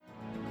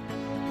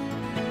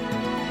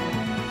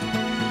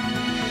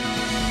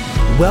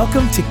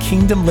Welcome to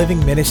Kingdom Living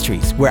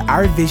Ministries, where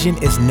our vision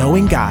is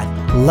knowing God,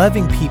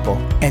 loving people,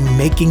 and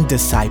making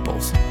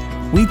disciples.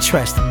 We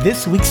trust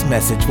this week's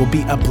message will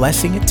be a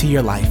blessing to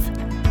your life.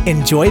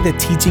 Enjoy the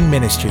teaching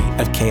ministry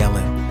of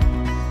KLM.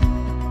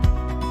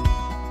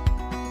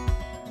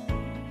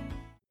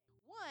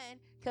 One,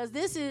 because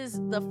this is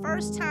the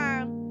first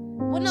time.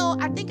 Well, no,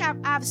 I think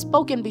I've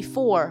spoken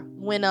before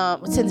when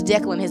since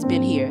Declan has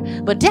been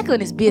here, but Declan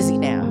is busy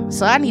now,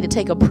 so I need to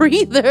take a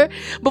breather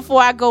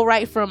before I go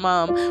right from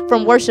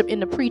worship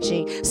into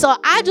preaching. So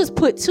I just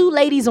put two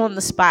ladies on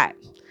the spot,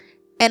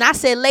 and I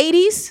said,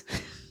 ladies,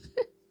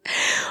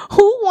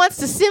 who wants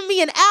to send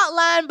me an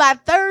outline by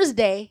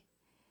Thursday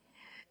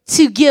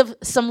to give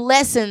some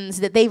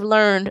lessons that they've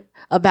learned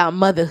about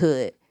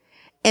motherhood?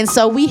 And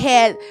so we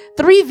had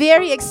three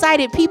very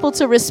excited people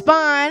to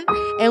respond,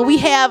 and we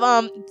have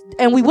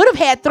and we would have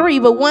had three,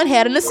 but one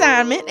had an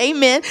assignment.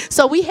 Amen.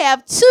 So we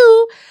have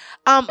two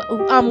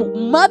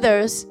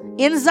mothers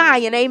in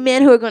Zion,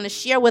 amen, who are going to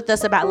share with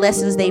us about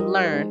lessons they've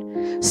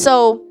learned.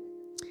 So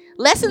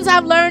lessons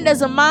I've learned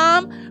as a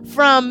mom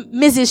from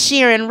Mrs.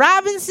 Sharon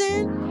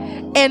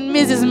Robinson and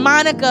Mrs.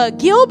 Monica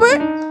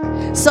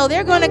Gilbert. So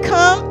they're going to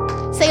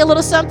come say a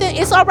little something.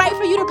 It's all right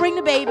for you to bring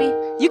the baby.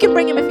 You can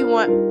bring him if you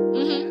want.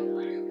 Mm-hmm.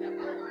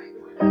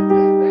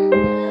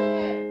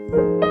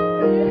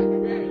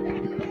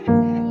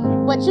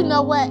 But you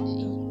know what?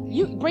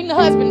 You bring the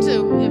husband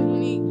too if you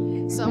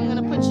need. So I'm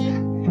gonna put you.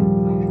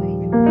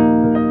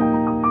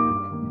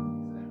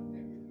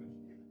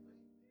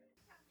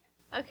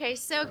 Okay,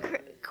 so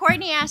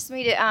Courtney asked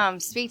me to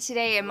speak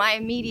today, and my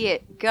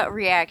immediate gut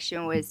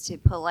reaction was to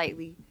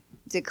politely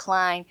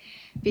decline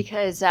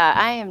because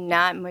I am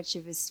not much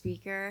of a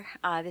speaker.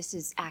 This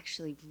is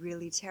actually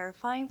really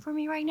terrifying for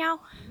me right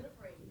now.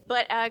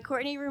 But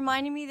Courtney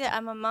reminded me that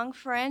I'm among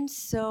friends,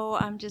 so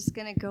I'm just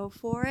gonna go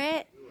for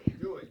it.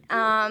 Do it.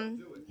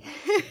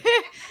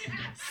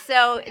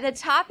 So the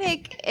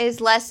topic is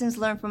lessons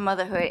learned from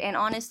motherhood, and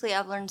honestly,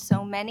 I've learned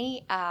so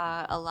many,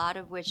 a lot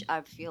of which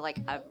I feel like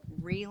I've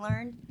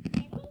relearned.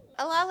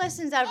 A lot of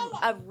lessons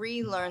I've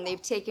relearned,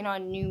 they've taken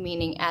on new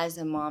meaning as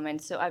a mom,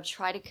 and so I've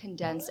tried to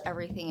condense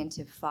everything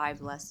into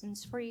 5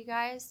 lessons for you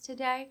guys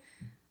today.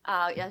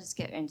 I'll just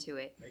get into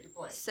it.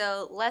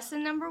 So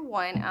lesson number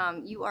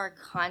 1, you are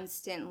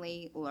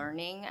constantly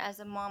learning as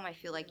a mom. I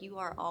feel like you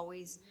are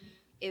always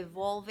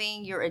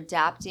evolving, you're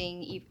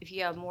adapting. If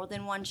you have more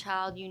than one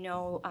child, you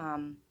know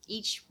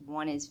each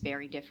one is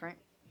very different.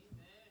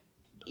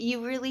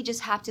 You really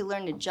just have to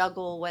learn to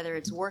juggle, whether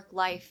it's work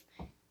life.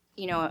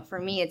 You know, for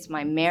me, it's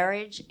my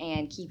marriage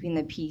and keeping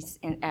the peace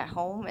at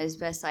home as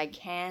best I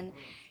can.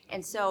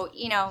 And so,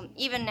 you know,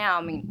 even now,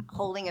 I mean,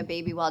 holding a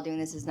baby while doing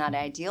this is not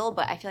ideal,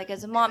 but I feel like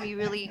as a mom, you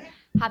really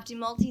have to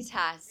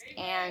multitask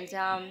and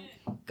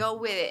go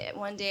with it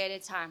one day at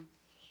a time.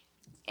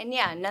 And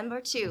yeah,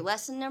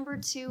 lesson number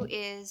 2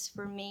 is,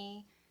 for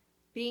me,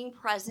 being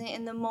present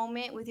in the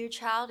moment with your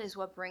child is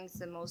what brings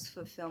the most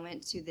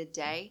fulfillment to the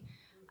day.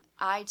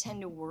 I tend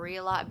to worry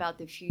a lot about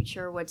the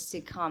future, what's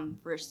to come.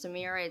 For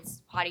Samira,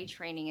 it's potty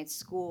training, it's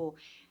school.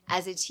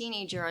 As a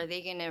teenager, are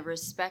they going to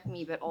respect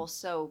me but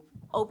also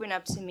open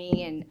up to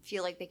me and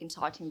feel like they can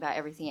talk to me about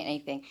everything and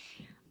anything?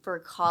 For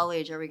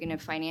college, are we going to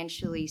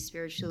financially,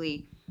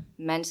 spiritually,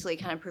 mentally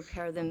kind of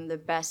prepare them the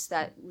best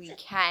that we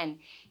can?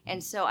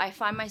 And so I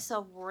find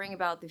myself worrying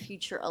about the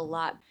future a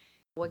lot.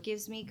 What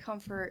gives me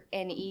comfort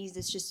and ease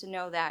is just to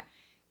know that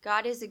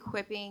God is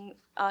equipping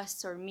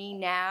us or me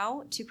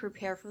now to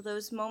prepare for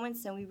those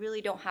moments, and we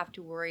really don't have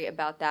to worry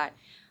about that.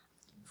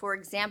 For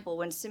example,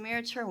 when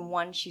Samira turned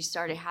 1, she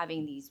started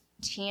having these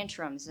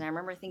tantrums, and I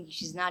remember thinking,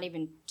 she's not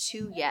even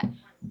 2 yet.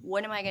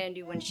 What am I going to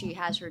do when she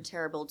has her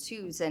terrible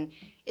 2s? And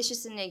it's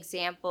just an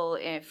example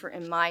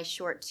in my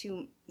short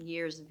 2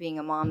 years of being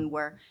a mom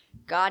where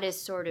God has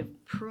sort of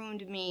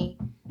pruned me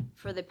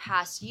for the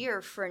past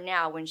year for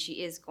now when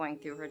she is going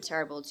through her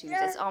terrible 2s.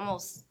 It's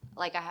almost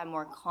like I have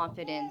more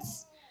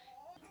confidence.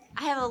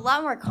 I have a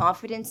lot more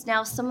confidence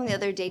now. Someone the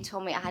other day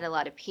told me I had a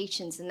lot of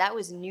patience, and that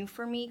was new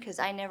for me because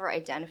I never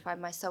identified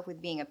myself with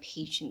being a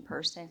patient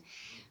person.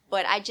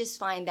 But I just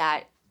find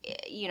that,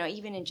 you know,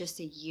 even in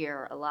just a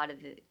year,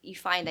 you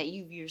find that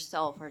you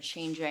yourself are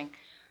changing,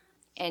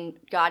 and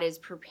God is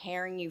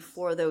preparing you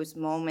for those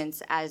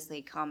moments as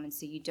they come, and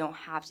so you don't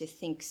have to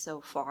think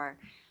so far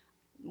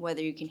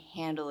whether you can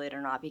handle it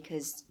or not,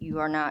 because you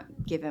are not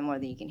given more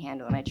than you can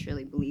handle, and I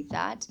truly believe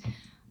that.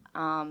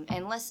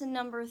 And lesson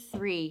number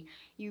 3,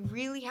 you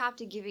really have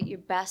to give it your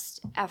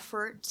best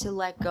effort to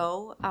let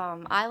go.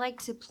 I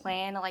like to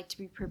plan. I like to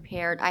be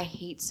prepared. I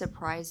hate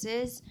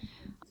surprises.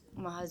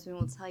 My husband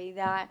will tell you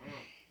that.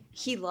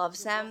 He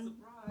loves them.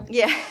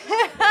 Yeah.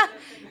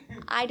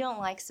 I don't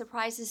like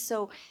surprises.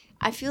 So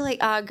I feel like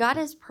God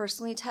has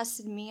personally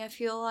tested me, I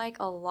feel like,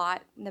 a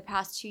lot in the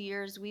past 2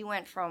 years. We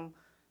went from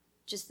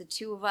just the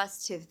 2 of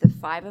us to the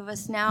 5 of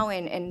us now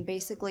in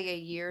basically a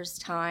year's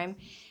time.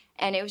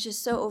 And it was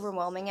just so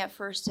overwhelming at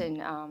first. And,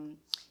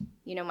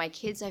 you know, my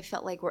kids, I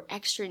felt like were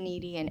extra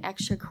needy and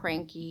extra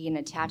cranky and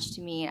attached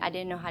to me. And I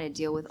didn't know how to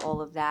deal with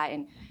all of that.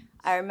 And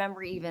I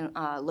remember even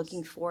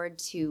looking forward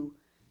to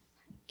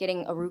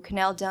getting a root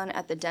canal done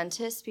at the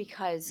dentist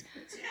because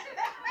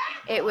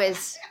it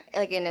was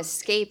like an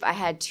escape. I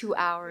had 2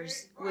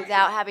 hours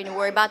without having to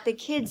worry about the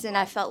kids, and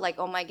I felt like,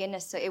 oh my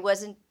goodness. So it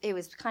was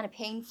kind of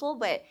painful,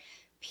 but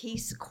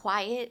peace,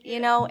 quiet,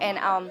 and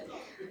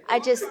I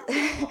just,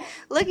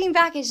 looking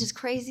back, it's just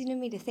crazy to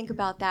me to think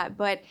about that.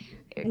 But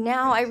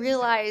now I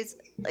realize,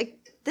 like,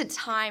 the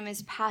time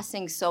is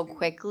passing so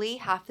quickly.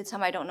 Half the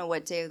time I don't know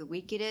what day of the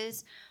week it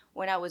is.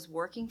 When I was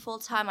working full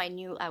time, I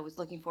knew I was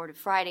looking forward to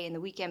Friday and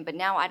the weekend, but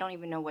now I don't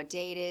even know what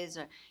day it is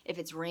or if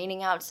it's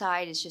raining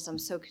outside. It's just I'm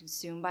so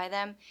consumed by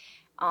them.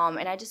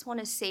 And I just want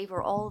to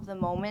savor all of the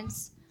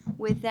moments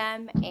with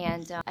them,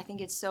 and I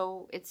think it's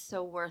so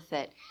worth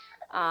it.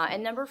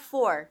 And number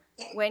 4,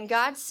 when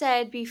God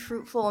said, be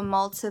fruitful and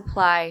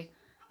multiply,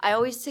 I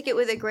always took it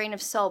with a grain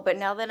of salt, but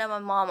now that I'm a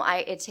mom,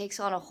 it takes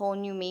on a whole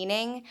new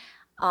meaning.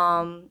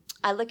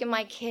 I look at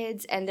my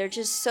kids, and they're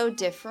just so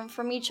different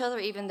from each other,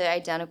 even the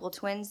identical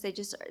twins.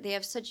 They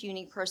have such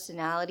unique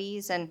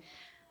personalities, and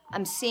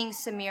I'm seeing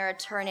Samira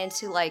turn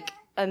into like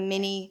a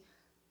mini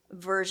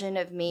version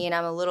of me, and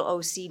I'm a little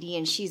OCD,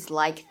 and she's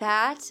like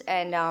that,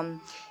 and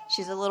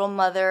she's a little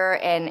mother,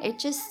 and it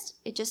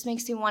just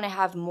makes me want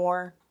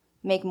to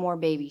make more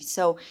babies.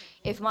 So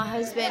if my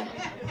husband,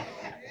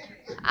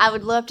 I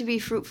would love to be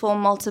fruitful and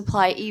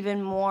multiply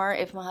even more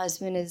if my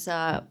husband is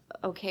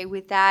okay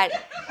with that,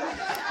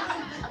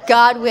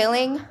 God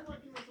willing.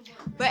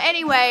 But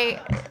anyway,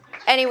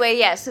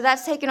 yeah, so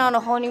that's taken on a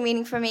whole new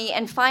meaning for me.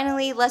 And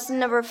finally, lesson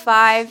number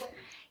 5,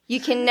 you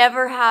can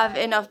never have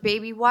enough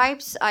baby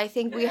wipes. I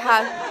think we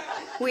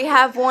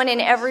have one in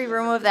every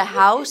room of the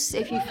house.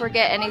 If you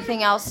forget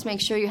anything else,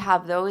 make sure you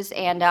have those.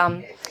 And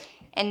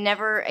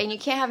you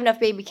can't have enough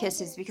baby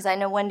kisses, because I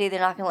know one day they're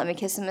not going to let me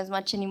kiss them as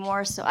much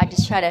anymore, so I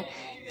just try to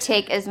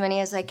take as many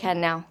as I can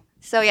now.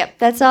 So, yeah,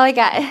 that's all I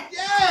got. Yeah.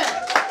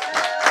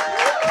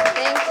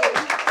 Thank you.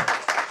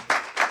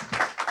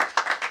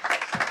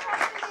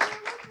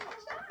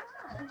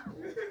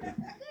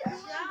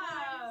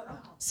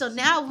 So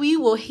now we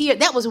will hear,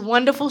 that was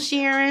wonderful,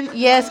 Sharon.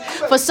 Yes,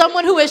 for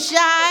someone who is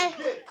shy,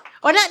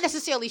 or not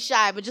necessarily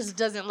shy, but just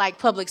doesn't like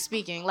public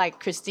speaking, like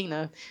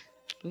Christina.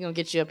 We're going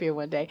to get you up here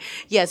one day.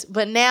 Yes,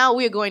 but now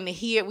we're going to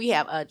hear, we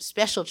have a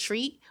special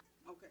treat.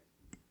 Okay.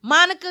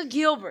 Monica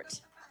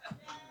Gilbert.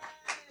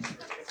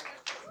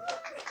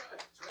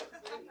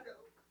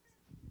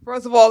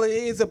 First of all, it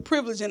is a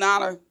privilege and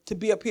honor to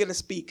be up here to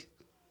speak,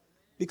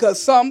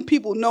 because some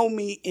people know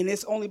me, and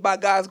it's only by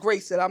God's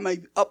grace that I'm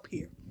up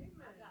here.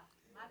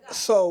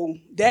 So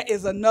that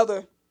is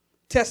another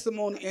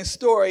testimony and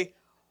story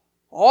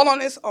all on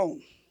its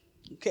own.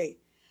 Okay.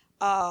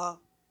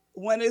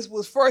 When it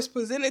was first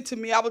presented to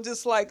me, I was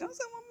just like,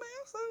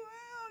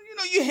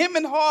 you him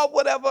and hard,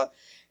 whatever.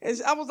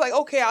 And I was like,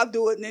 okay, I'll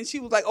do it. And then she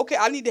was like, okay,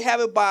 I need to have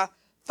it by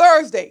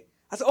Thursday.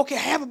 I said, okay, I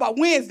have it by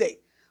Wednesday.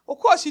 Of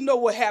course, you know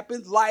what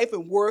happens, life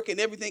and work and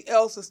everything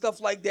else and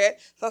stuff like that.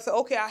 So I said,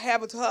 okay, I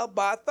have it to her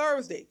by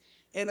Thursday.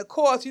 And of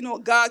course,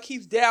 God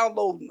keeps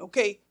downloading,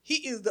 okay?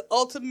 He is the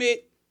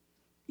ultimate,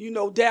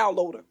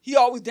 downloader. He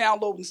always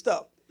downloading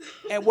stuff.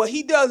 And what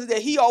he does is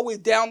that he always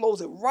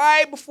downloads it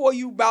right before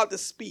you about to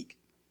speak.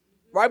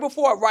 Right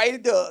before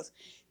it does.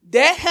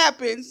 That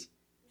happens,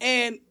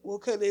 and,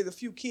 okay, there's a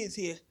few kids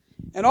here.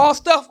 And all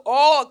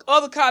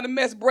other kind of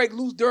mess break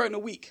loose during the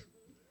week.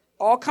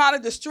 All kind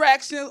of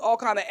distractions, all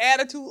kind of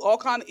attitudes, all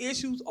kind of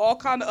issues, all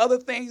kind of other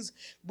things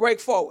break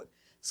forward.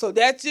 So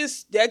that's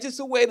just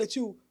a way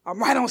that I'm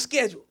right on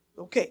schedule.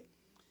 Okay.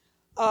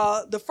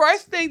 The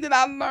first thing that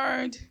I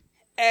learned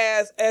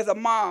as a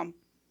mom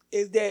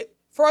is that,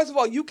 first of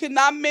all, you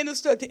cannot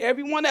minister to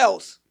everyone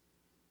else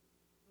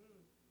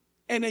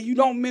and then you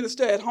don't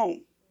minister at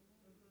home.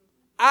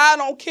 I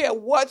don't care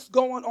what's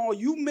going on.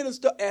 You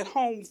minister at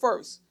home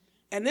first.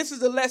 And this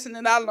is a lesson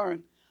that I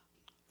learned.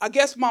 I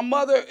guess my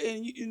mother,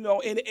 in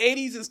the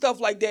 80s and stuff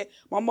like that,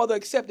 my mother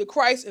accepted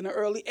Christ in the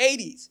early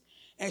 80s.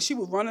 And she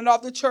was running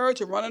off the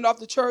church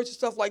and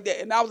stuff like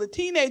that. And I was a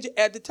teenager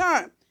at the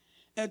time.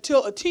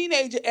 Until a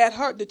teenager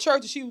at the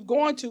church that she was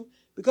going to,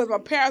 because my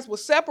parents were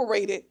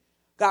separated,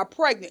 got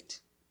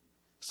pregnant.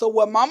 So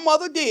what my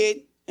mother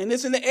did, and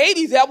this in the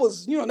 80s, that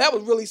was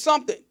really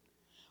something.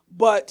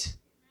 But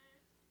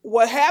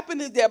what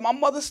happened is that my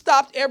mother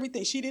stopped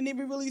everything. She didn't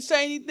even really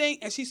say anything.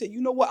 And she said,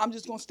 you know what, I'm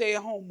just going to stay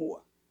at home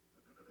more.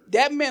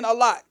 That meant a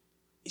lot.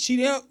 She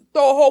didn't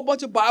throw a whole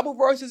bunch of Bible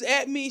verses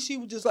at me. She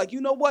was just like, you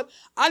know what,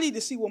 I need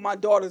to see what my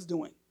daughter's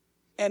doing.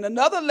 And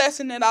another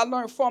lesson that I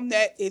learned from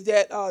that is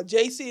that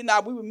JC and I,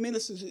 we were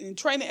ministers in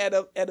training at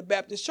a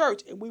Baptist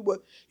church. And we were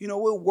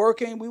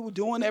working, we were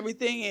doing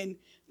everything and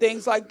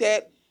things like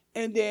that.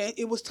 And then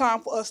it was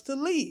time for us to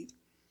leave.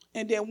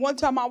 And then one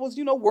time I was,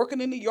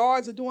 working in the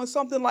yards or doing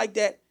something like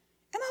that.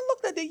 And I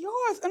looked at the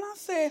yards and I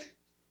said,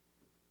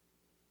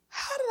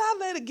 how did I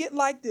let it get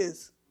like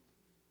this?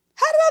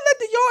 How did I let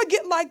the yard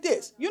get like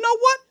this? You know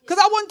what? Because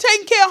I wasn't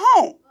taking care of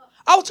home.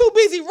 I was too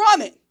busy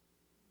running.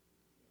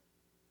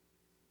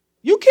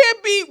 You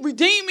can't be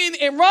redeeming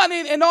and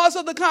running and all this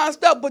other kind of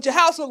stuff, but your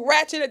house look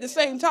ratchet at the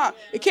same time.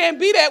 It can't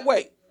be that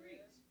way.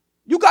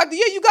 You got to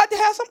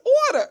have some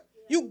order.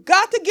 You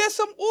got to get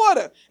some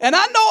order. And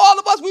I know all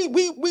of us,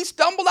 we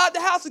stumble out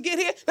the house to get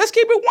here. Let's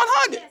keep it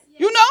 100.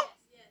 You know?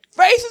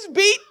 Faces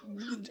beat,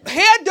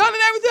 hair done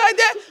and everything like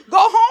that. Go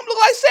home, look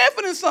like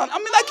Sanford and Son. I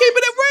mean, like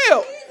keeping it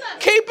real.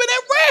 Keeping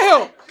it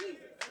real.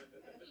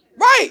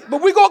 Right.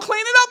 But we're going to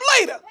clean it up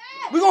later.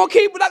 We're going to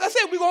keep it, like I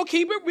said, we're going to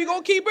keep it real.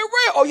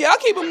 Oh, yeah, I'll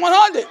keep it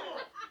 100.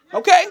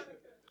 Okay?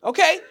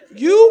 Okay?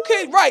 You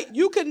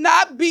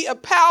cannot be a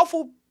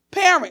powerful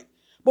parent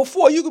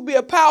before you can be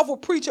a powerful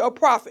preacher or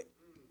prophet.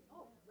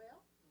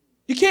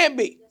 You can't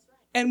be.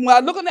 And when I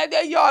looking at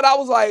that yard, I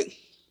was like,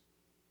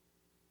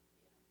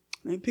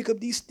 let me pick up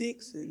these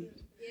sticks and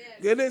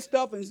get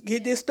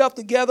this stuff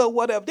together or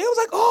whatever. They was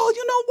like, oh,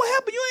 you know what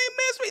happened? You ain't in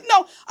ministry?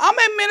 No, I'm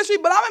in ministry,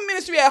 but I'm in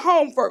ministry at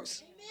home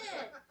first.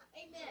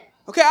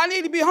 Okay, I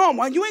need to be home.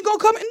 You ain't going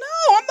to come in?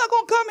 No, I'm not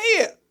going to come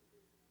here.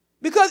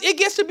 Because it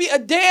gets to be a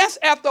dance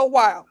after a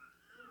while.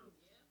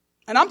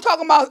 And I'm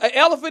talking about an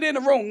elephant in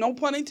the room, no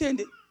pun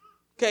intended.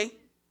 Okay?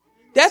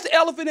 That's the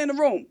elephant in the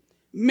room.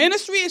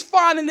 Ministry is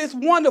fine and it's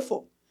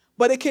wonderful,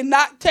 but it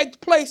cannot take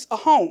place at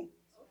home.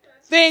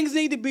 Things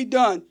need to be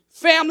done.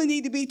 Family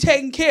need to be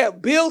taken care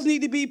of. Bills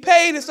need to be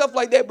paid and stuff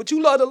like that, but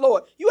you love the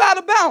Lord. You out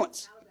of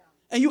balance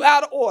and you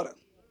out of order.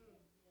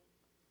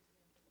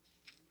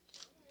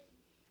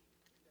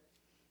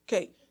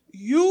 Okay.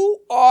 You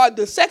are,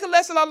 the second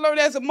lesson I learned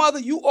as a mother,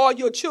 you are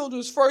your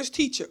children's first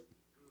teacher.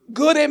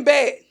 Good and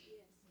bad.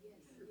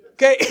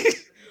 Okay?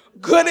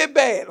 Good and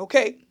bad,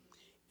 okay?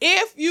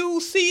 If you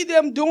see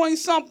them doing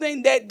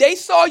something that they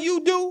saw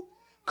you do,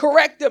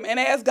 correct them and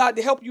ask God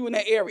to help you in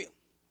that area.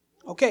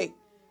 Okay?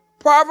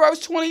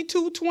 Proverbs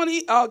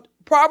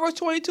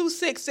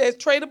 22:6 says,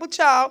 train up a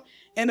child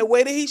in the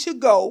way that he should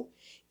go.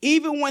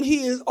 Even when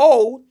he is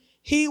old,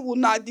 he will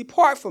not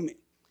depart from it.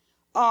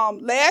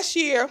 Last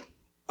year,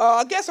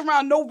 I guess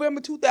around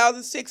November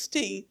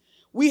 2016,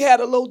 we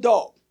had a little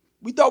dog.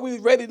 We thought we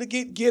were ready to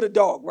get a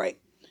dog, right?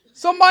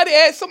 Somebody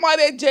at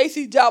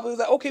JC job was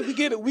like, okay, we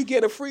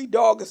get a free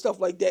dog and stuff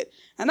like that.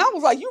 And I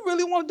was like, you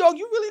really want a dog?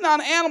 You really not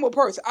an animal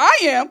person. I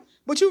am,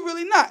 but you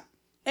really not.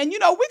 And we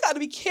got to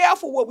be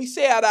careful what we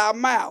say out of our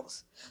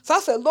mouths. So I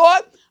said,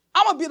 Lord,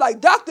 I'm going to be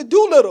like Dr.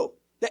 Doolittle.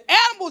 The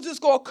animals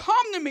just going to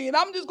come to me and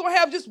I'm just going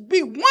to just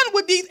be one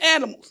with these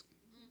animals.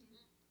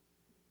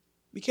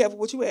 Be careful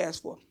what you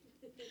ask for.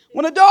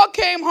 When the dog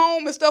came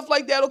home and stuff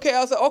like that, okay,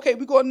 I said, okay,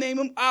 we're going to name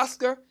him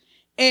Oscar.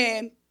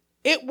 And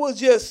it was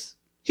just,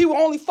 he would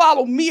only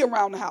follow me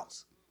around the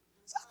house.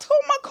 So I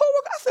told my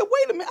coworker, I said,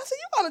 wait a minute. I said,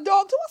 you got a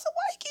dog too? I said,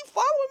 why you keep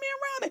following me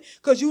around it?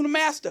 Because you the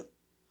master.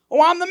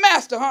 Oh, I'm the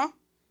master, huh?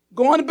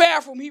 Go in the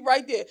bathroom, he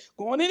right there.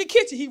 Going in the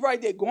kitchen, he right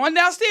there. Going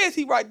downstairs,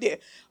 he right there.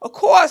 Of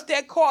course,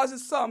 that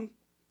causes some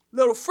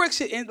little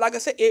friction, and like I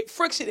said,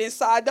 friction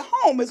inside the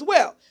home as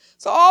well.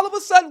 So all of a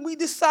sudden, we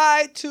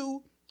decide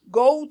to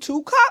go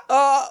to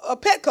a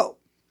Petco.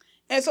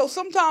 And so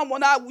sometime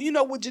when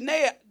with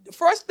Janae, the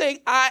first thing,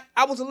 I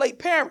was a late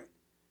parent.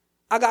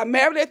 I got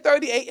married at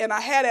 38 and I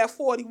had at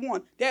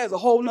 41. There's a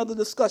whole nother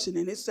discussion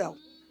in itself.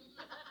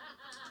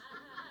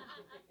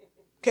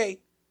 Okay.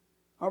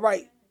 All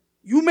right.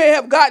 You may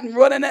have gotten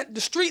running at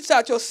the streets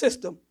out your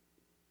system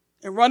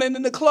and running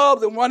in the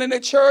clubs and running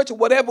at church or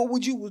whatever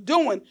you was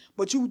doing,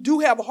 but you do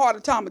have a harder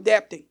time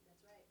adapting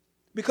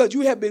because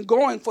you have been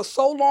going for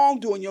so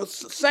long doing your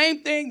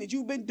same thing that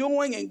you've been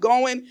doing and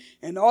going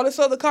and all this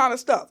other kind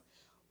of stuff.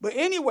 But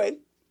anyway,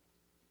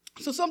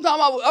 so sometimes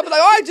I'll be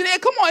like, all right,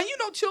 Janelle, come on.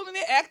 Children,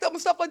 they act up and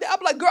stuff like that. I'll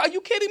be like, girl, are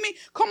you kidding me?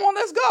 Come on,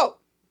 let's go.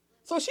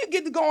 So she'd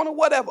get to going or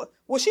whatever.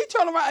 Well, she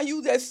turned around and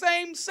used that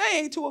same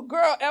saying to a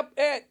girl at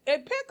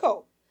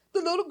Petco. The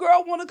little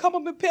girl want to come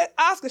up and pet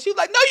Oscar. She was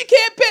like, no, you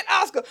can't pet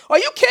Oscar. Are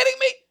you kidding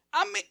me?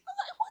 I mean, I'm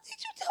like, what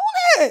did you do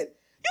that?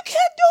 You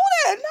can't do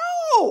that.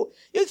 No.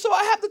 And so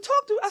I have to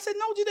talk to her. I said,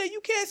 no, Janelle, you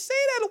can't say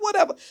that or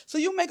whatever. So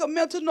you make a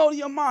mental note in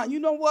your mind. You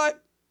know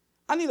what?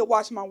 I need to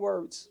watch my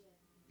words.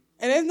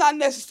 And it's not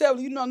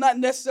necessarily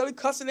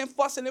cussing and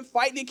fussing and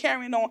fighting and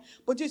carrying on,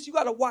 but just you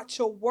got to watch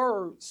your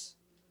words.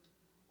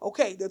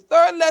 Okay, the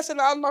third lesson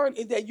I learned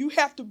is that you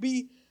have to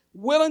be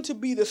willing to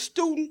be the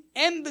student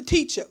and the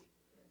teacher.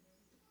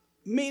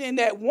 Meaning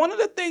that one of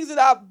the things that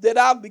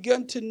I've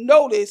begun to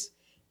notice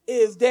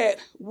is that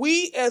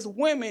we as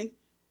women,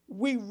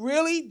 we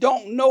really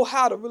don't know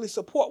how to really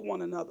support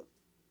one another.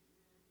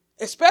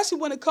 Especially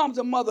when it comes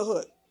to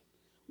motherhood.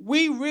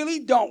 We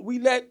really don't. We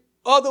let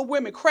other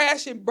women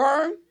crash and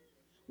burn.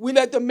 We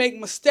let them make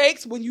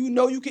mistakes when you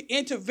know you can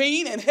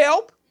intervene and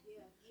help.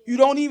 You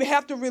don't even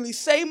have to really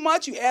say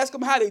much. You ask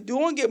them how they're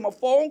doing, give them a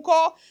phone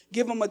call,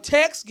 give them a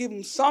text, give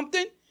them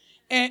something.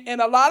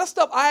 And a lot of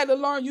stuff I had to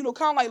learn,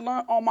 kind of like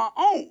learn on my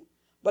own.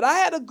 But I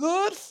had a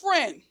good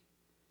friend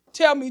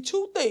tell me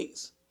two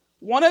things.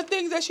 One of the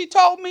things that she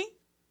told me,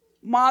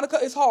 Monica,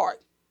 is hard.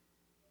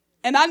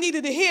 And I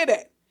needed to hear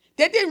that.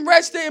 That didn't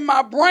register in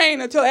my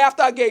brain until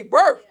after I gave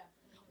birth.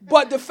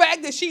 But the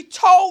fact that she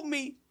told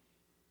me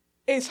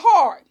it's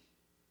hard.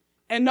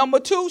 And number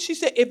two, she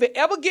said, if it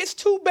ever gets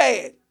too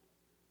bad,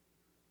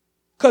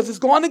 because it's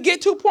going to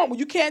get to a point where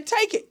you can't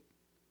take it.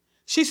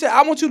 She said,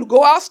 I want you to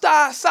go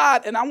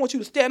outside and I want you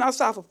to stand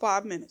outside for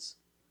 5 minutes.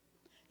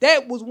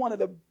 That was one of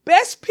the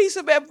best piece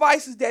of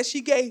advice that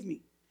she gave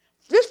me.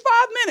 Just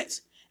 5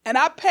 minutes. And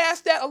I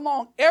pass that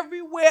along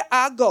everywhere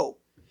I go.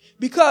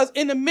 Because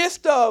in the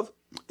midst of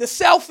the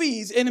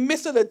selfies, in the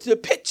midst of the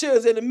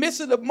pictures, in the midst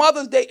of the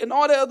Mother's Day and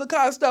all that other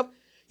kind of stuff,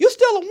 you're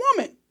still a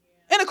woman.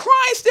 And the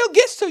crying still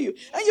gets to you.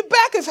 And your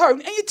back is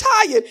hurting. And you're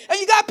tired. And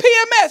you got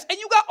PMS. And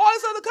you got all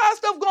this other kind of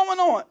stuff going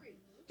on.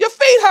 Your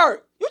feet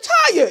hurt. You're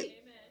tired.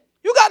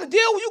 You got to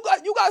deal with,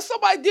 you got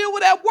somebody deal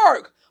with at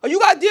work. Or you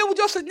got to deal with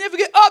your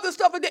significant other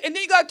stuff. And then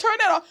you got to turn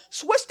that off,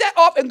 switch that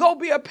off, and go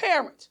be a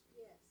parent.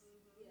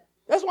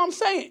 That's what I'm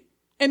saying.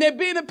 And then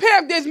being a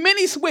parent, there's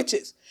many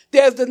switches.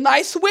 There's the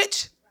nice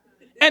switch.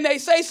 And they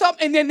say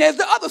something. And then there's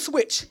the other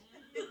switch.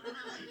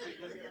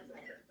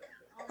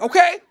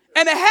 Okay?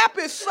 And it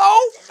happens so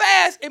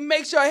fast, it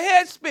makes your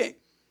head spin.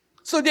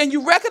 So then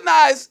you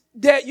recognize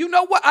that, you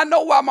know what? I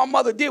know why my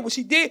mother did what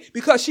she did,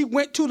 because she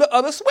went to the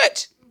other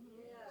switch.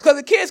 Because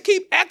the kids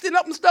keep acting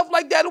up and stuff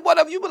like that or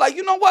whatever. You be like,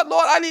 you know what,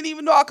 Lord? I didn't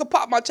even know I could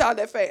pop my child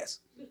that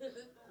fast.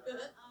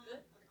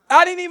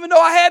 I didn't even know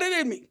I had it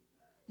in me.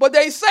 But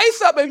they say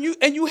something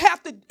and you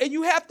have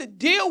to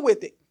deal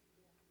with it.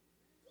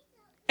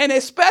 And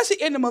especially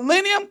in the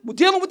millennium, we're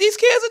dealing with these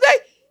kids today,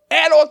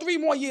 add on 3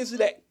 more years to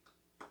that.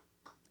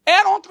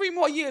 Add on 3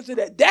 more years to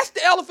that. That's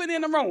the elephant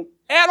in the room.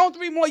 Add on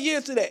 3 more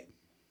years to that.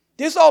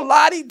 This old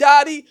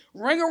lottie-dottie,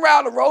 ring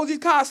around the rosy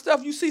kind of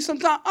stuff you see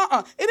sometimes,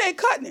 it ain't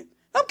cutting it.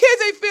 Them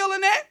kids ain't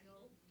feeling that.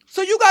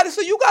 So you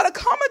gotta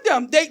come at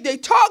them. They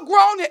talk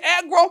grown, they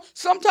act grown.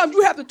 Sometimes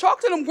you have to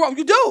talk to them grown.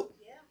 You do.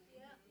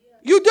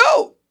 You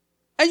do.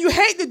 And you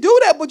hate to do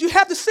that, but you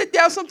have to sit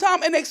down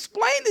sometime and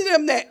explain to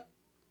them that.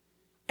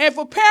 And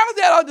for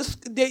parents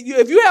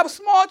if you have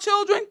small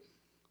children,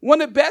 one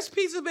of the best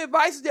pieces of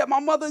advice that my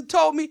mother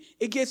told me,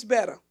 it gets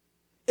better.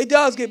 It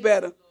does get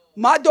better.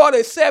 My daughter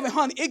is 7,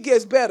 honey. It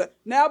gets better.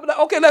 Now I'll be like,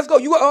 okay, let's go.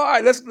 All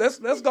right, let's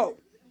go.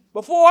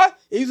 Before,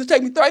 it used to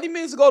take me 30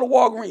 minutes to go to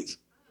Walgreens.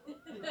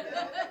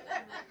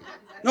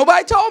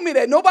 Nobody told me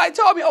that. Nobody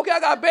told me, okay, I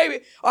got a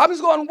baby. I'm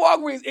just going to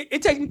Walgreens.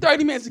 It takes me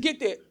 30 minutes to get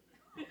there.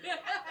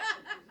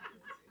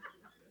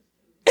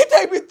 It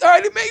takes me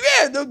 30 minutes.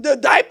 Yeah, the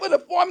diaper, the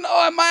formula,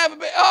 I might have a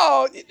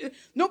baby.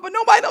 No, but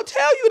nobody don't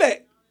tell you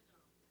that.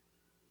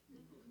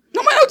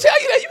 Nobody don't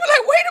tell you that. You be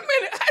like, wait a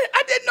minute.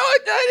 I didn't know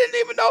it. I didn't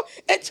even know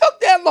it took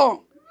that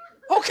long.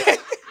 Okay.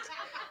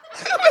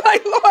 You be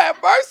like, Lord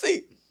have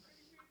mercy.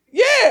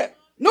 Yeah.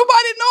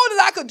 Nobody know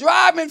that I could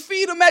drive and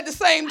feed them at the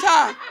same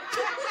time.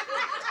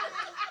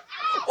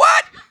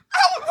 What? I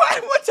was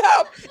riding one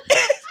time.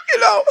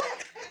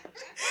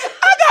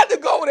 I got to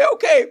go there.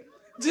 Okay.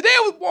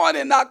 Janae was born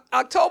in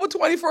October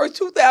 21st,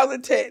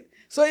 2010.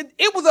 So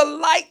it was a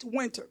light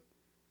winter.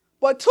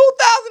 But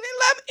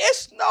 2011, it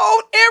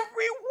snowed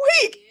every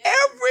week.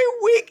 Every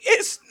week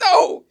it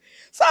snowed.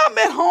 So I'm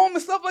at home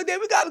and stuff like that.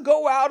 We got to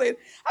go out and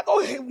I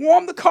go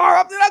warm the car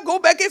up. Then I go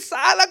back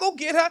inside. I go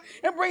get her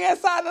and bring her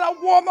inside and I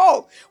warm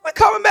off. We're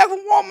coming back from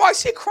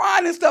Walmart. She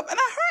crying and stuff. And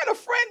I heard a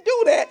friend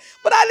do that,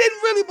 but I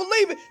didn't really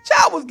believe it.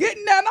 Child was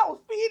getting down. I was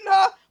feeding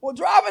her. We're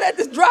driving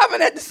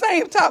at the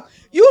same time.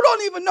 You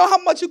don't even know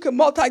how much you can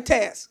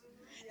multitask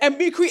and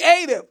be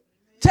creative.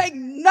 Take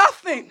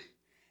nothing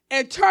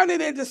and turn it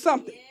into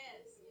something.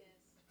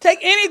 Take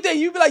anything.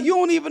 You be like, you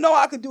don't even know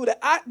I could do that.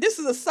 This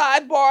is a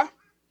sidebar.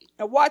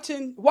 And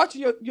watching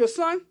your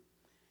son,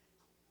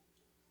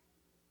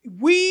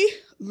 we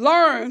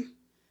learn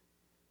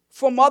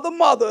from other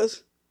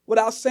mothers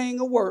without saying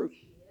a word.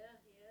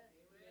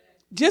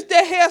 Just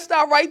that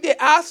hairstyle right there.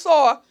 I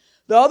saw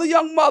the other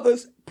young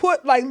mothers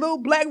put like little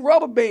black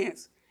rubber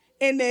bands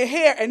in their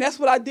hair, and that's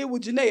what I did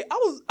with Janae. I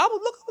was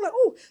looking like,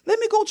 oh, let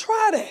me go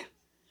try that.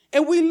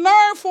 And we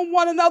learn from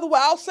one another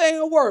without saying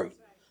a word.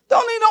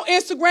 Don't need no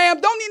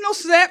Instagram. Don't need no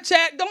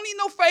Snapchat. Don't need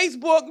no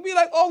Facebook. Be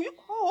like, oh,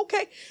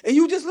 okay. And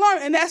you just learn,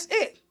 and that's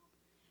it.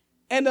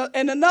 And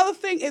another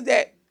thing is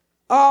that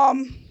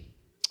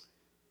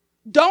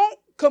don't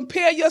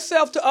compare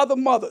yourself to other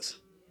mothers.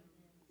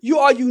 You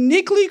are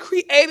uniquely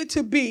created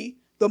to be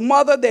the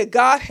mother that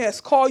God has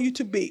called you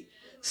to be.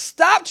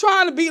 Stop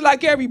trying to be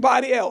like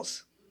everybody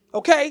else,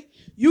 okay?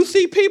 You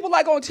see people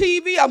like on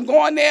TV, I'm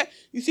going there.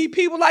 You see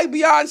people like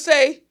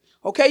Beyonce.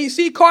 Okay, you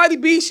see Cardi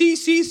B,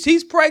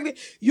 she's pregnant.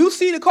 You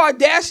see the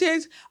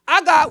Kardashians.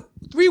 I got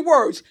 3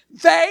 words.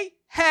 They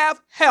have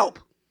help.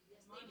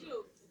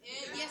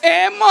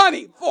 And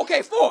money.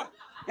 Okay, 4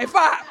 and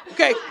 5.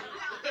 Okay.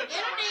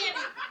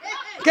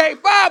 Okay,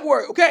 5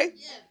 words. Okay.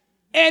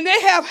 And they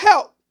have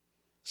help.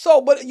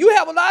 So, but you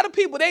have a lot of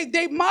people,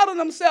 they model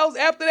themselves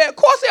after that. Of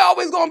course, they're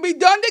always going to be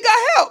done. They got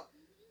help.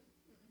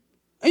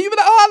 And you be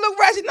like, oh, I look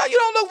ratchet. No, you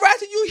don't look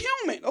ratchet. You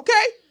human.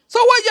 Okay. So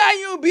what y'all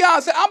you and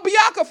Beyonce? I'm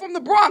Bianca from the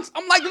Bronx.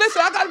 I'm like,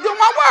 listen, I got to do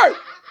my work.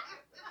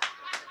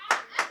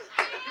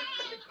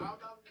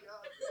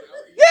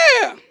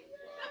 Yeah.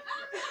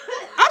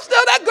 I'm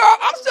still that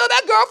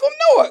girl from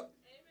Newark.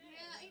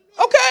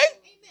 Okay?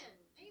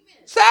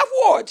 South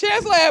Ward,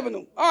 Chancellor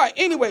Avenue. All right,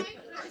 anyway.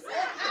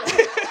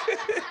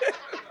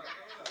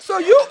 So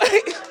you,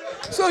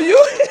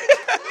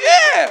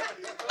 yeah.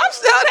 I'm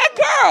still that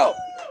girl.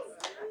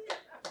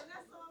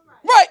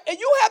 Right.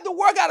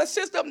 got a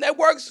system that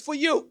works for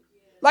you.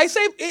 Like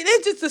say, it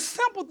is just the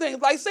simple things.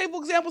 Like say,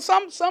 for example,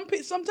 sometimes I can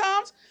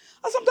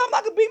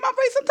beat my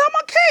face, sometimes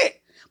I can't.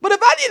 But if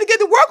I need to get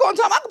to work on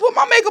time, I can put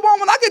my makeup on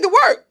when I get to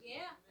work.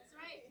 Yeah, that's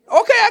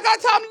right. Okay, I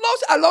got time to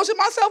lotion. I lotion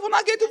myself when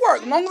I get to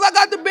work. As long as I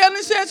got the bare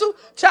essentials,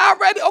 child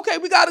ready. Okay,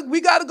 we gotta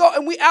go,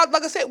 and we out.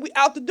 Like I said, we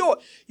out the door.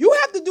 You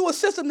have to do a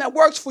system that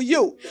works for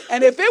you,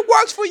 and if it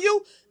works for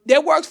you,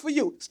 that works for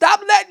you.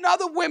 Stop letting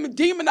other women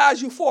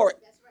demonize you for it.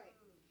 That's right.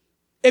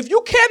 If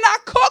you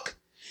cannot cook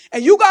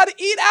and you got to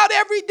eat out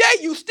every day,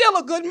 you still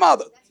a good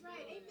mother. That's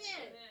right.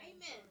 Amen.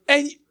 Amen.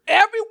 And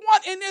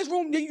everyone in this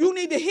room, you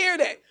need to hear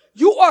that.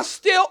 You are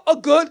still a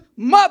good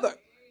mother.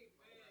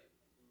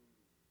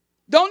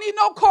 Don't need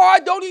no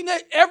card. Don't need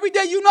that. Every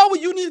day you know what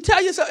you need to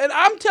tell yourself. And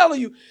I'm telling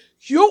you,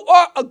 you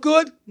are a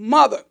good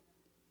mother.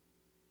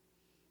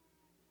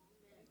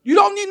 You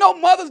don't need no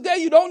Mother's Day.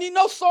 You don't need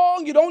no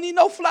song. You don't need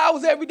no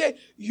flowers every day.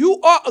 You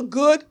are a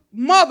good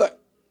mother.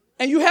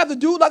 And you have to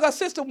do, like I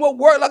said, what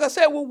work. Like I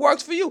said, what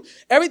works for you.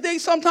 Everything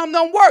sometimes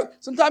don't work.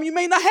 Sometimes you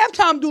may not have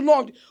time to do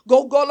laundry.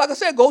 Go. Like I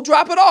said, go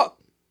drop it off.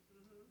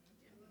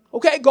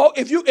 Okay, go.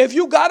 If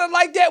you got it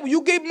like that, when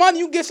you get money,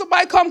 you get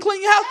somebody come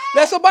clean your house.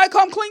 Let somebody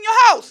come clean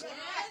your house.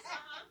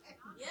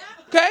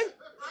 Okay.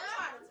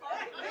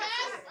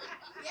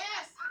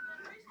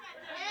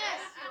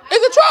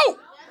 It's the truth.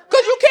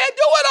 Because you can't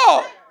do it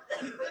all.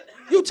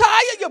 You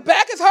tired, your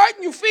back is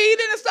hurting, you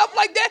feeding and stuff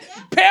like that,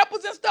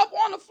 pampers and stuff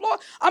on the floor.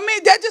 I mean,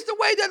 that's just the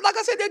way that, like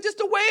I said, that's just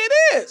the way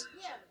it is.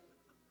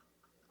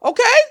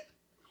 Okay?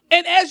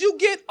 And as you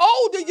get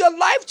older, your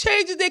life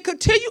changes. They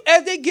continue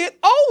as they get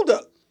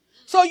older.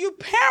 So you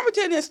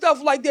parenting and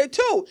stuff like that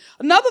too.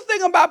 Another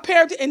thing about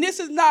parenting, and this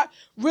is not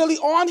really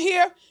on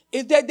here,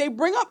 is that they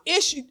bring up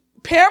issues.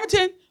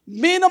 Parenting,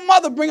 being a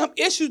mother, bring up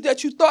issues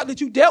that you thought that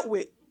you dealt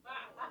with.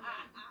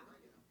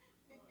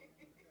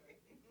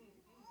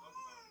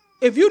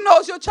 If you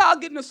notice your child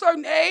getting a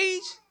certain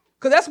age,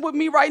 because that's with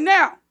me right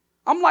now,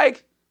 I'm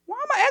like, why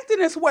am I acting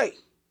this way?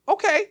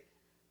 Okay,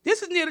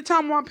 this is near the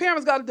time when my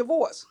parents got a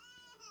divorce.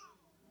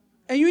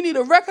 And you need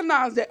to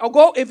recognize that. Or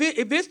go, if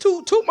it's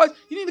too much,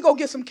 you need to go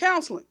get some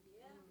counseling.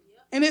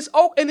 And it's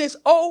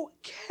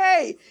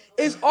okay.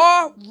 It's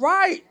all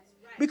right.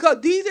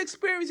 Because these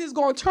experiences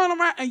going to turn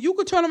around, and you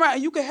can turn around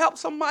and you can help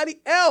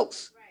somebody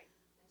else.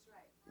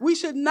 We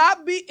should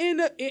not be in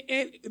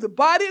the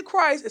body of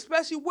Christ,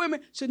 especially women,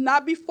 should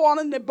not be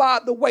falling by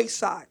the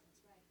wayside.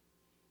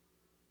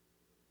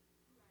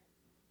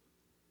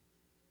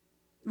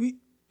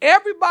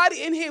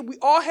 Everybody in here, we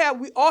all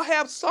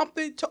have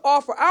something to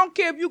offer. I don't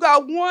care if you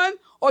got 1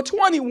 or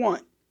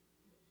 21.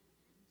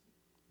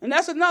 And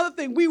that's another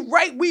thing. We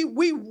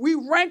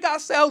rank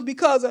ourselves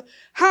because of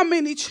how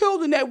many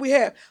children that we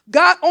have.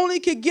 God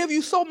only can give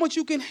you so much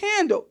you can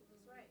handle.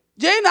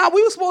 Jay and I,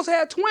 we were supposed to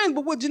have twins,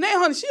 but with Janae,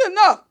 honey, she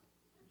enough.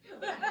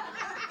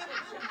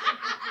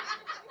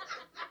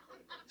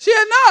 She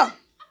enough.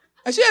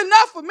 And she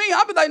enough for me.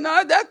 I'll be like,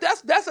 no,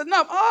 that's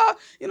enough. Oh,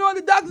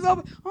 the doctor's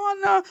over. Oh,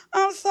 no,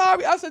 I'm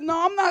sorry. I said,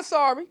 no, I'm not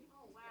sorry.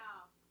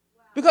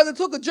 Because it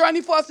took a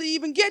journey for us to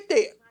even get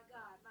there.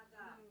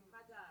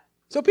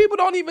 So people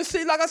don't even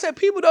see, like I said,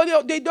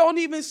 they don't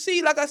even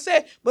see, like I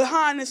said,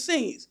 behind the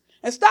scenes.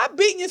 And stop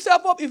beating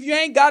yourself up if you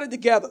ain't got it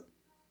together.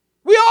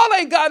 We all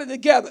ain't got it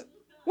together.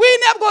 We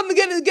ain't never going to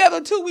get it together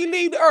until we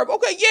leave the earth.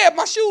 Okay, yeah,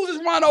 my shoes is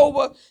run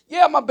over.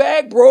 Yeah, my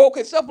bag broke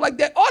and stuff like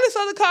that. All this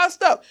other kind of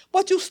stuff.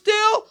 But you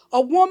still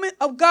a woman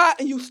of God,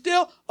 and you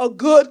still a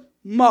good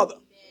mother.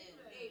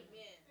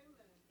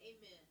 Amen.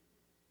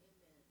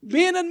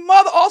 Being a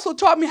mother also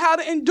taught me how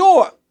to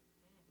endure.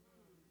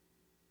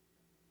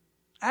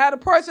 I had a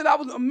person I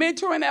was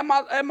mentoring at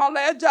my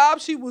last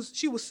job. She was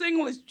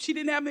single and she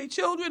didn't have any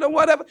children or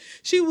whatever.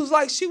 She was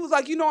like,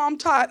 I'm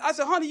tired. I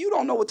said, honey, you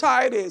don't know what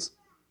tired is.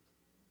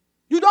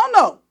 You don't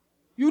know.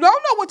 You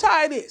don't know what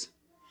tired is.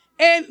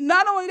 And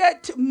not only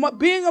that,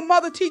 being a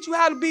mother teach you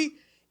how to be,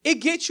 it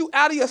gets you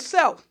out of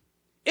yourself.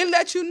 It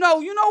lets you know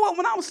what,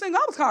 when I was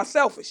single, I was kind of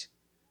selfish.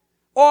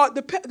 Or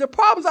the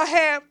problems I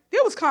have, they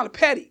was kind of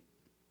petty.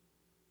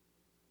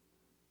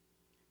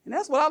 And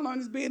that's what I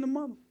learned is being a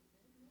mother.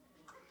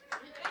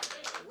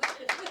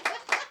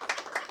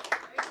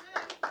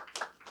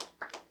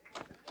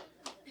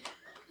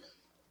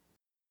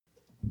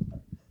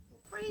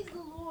 Praise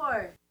the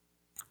Lord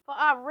for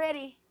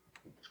already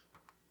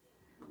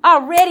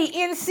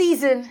in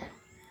season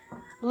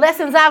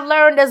lessons I've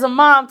learned as a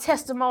mom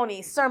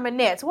testimony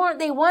sermonettes. Weren't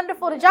they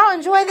wonderful? Did y'all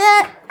enjoy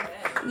that?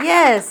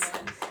 Yes.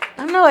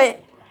 I know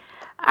it.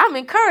 I'm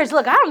encouraged.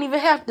 Look, I don't even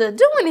have to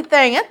do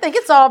anything. I think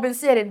it's all been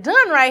said and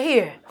done right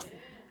here.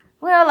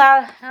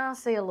 Well, I'll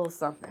say a little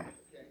something.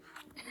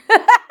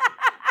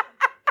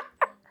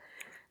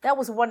 That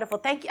was wonderful.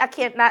 Thank you. I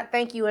can't not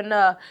thank you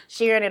enough,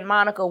 Sharon and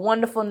Monica.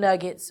 Wonderful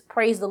nuggets.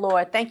 Praise the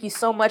Lord. Thank you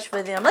so much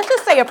for them. Let's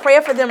just say a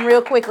prayer for them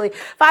real quickly.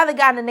 Father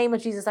God, in the name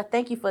of Jesus, I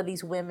thank you for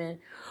these women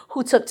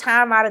who took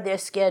time out of their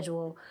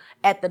schedule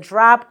at the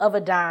drop of a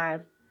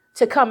dime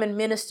to come and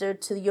minister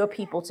to your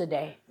people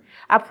today.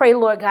 I pray,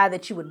 Lord God,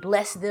 that you would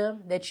bless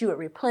them, that you would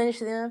replenish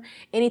them.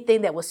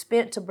 Anything that was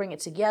spent to bring it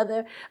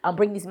together,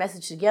 bring these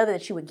messages together,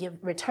 that you would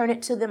return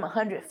it to them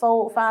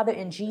 100-fold, Father,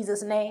 in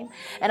Jesus' name.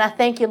 And I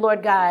thank you,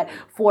 Lord God,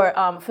 for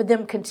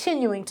them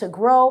continuing to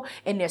grow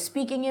in their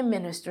speaking and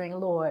ministering,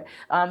 Lord.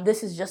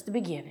 This is just the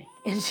beginning.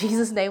 In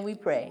Jesus' name we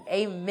pray.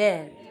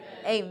 Amen.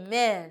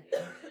 Amen.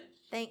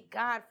 Thank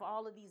God for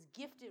all of these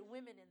gifted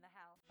women in the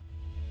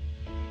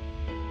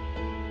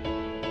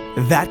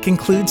house. That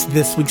concludes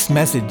this week's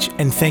message,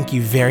 and thank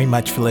you very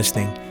much for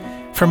listening.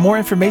 For more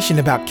information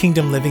about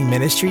Kingdom Living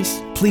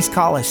Ministries, please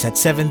call us at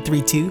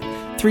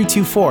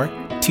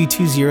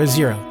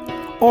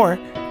 732-324-2200 or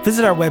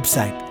visit our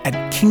website at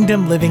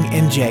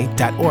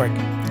kingdomlivingnj.org.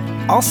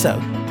 Also,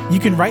 you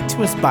can write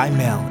to us by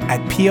mail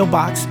at P.O.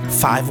 Box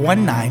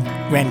 519,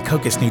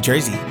 Rancocas, New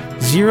Jersey,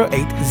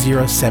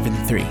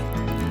 08073.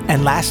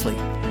 And lastly,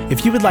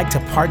 if you would like to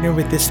partner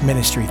with this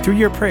ministry through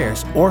your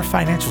prayers or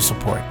financial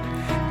support,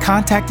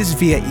 contact us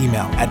via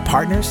email at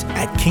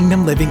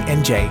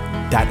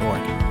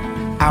partners@kingdomlivingnj.org.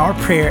 Our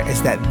prayer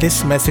is that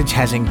this message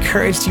has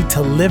encouraged you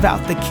to live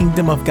out the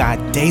kingdom of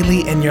God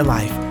daily in your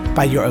life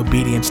by your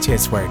obedience to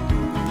His word.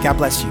 God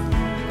bless you.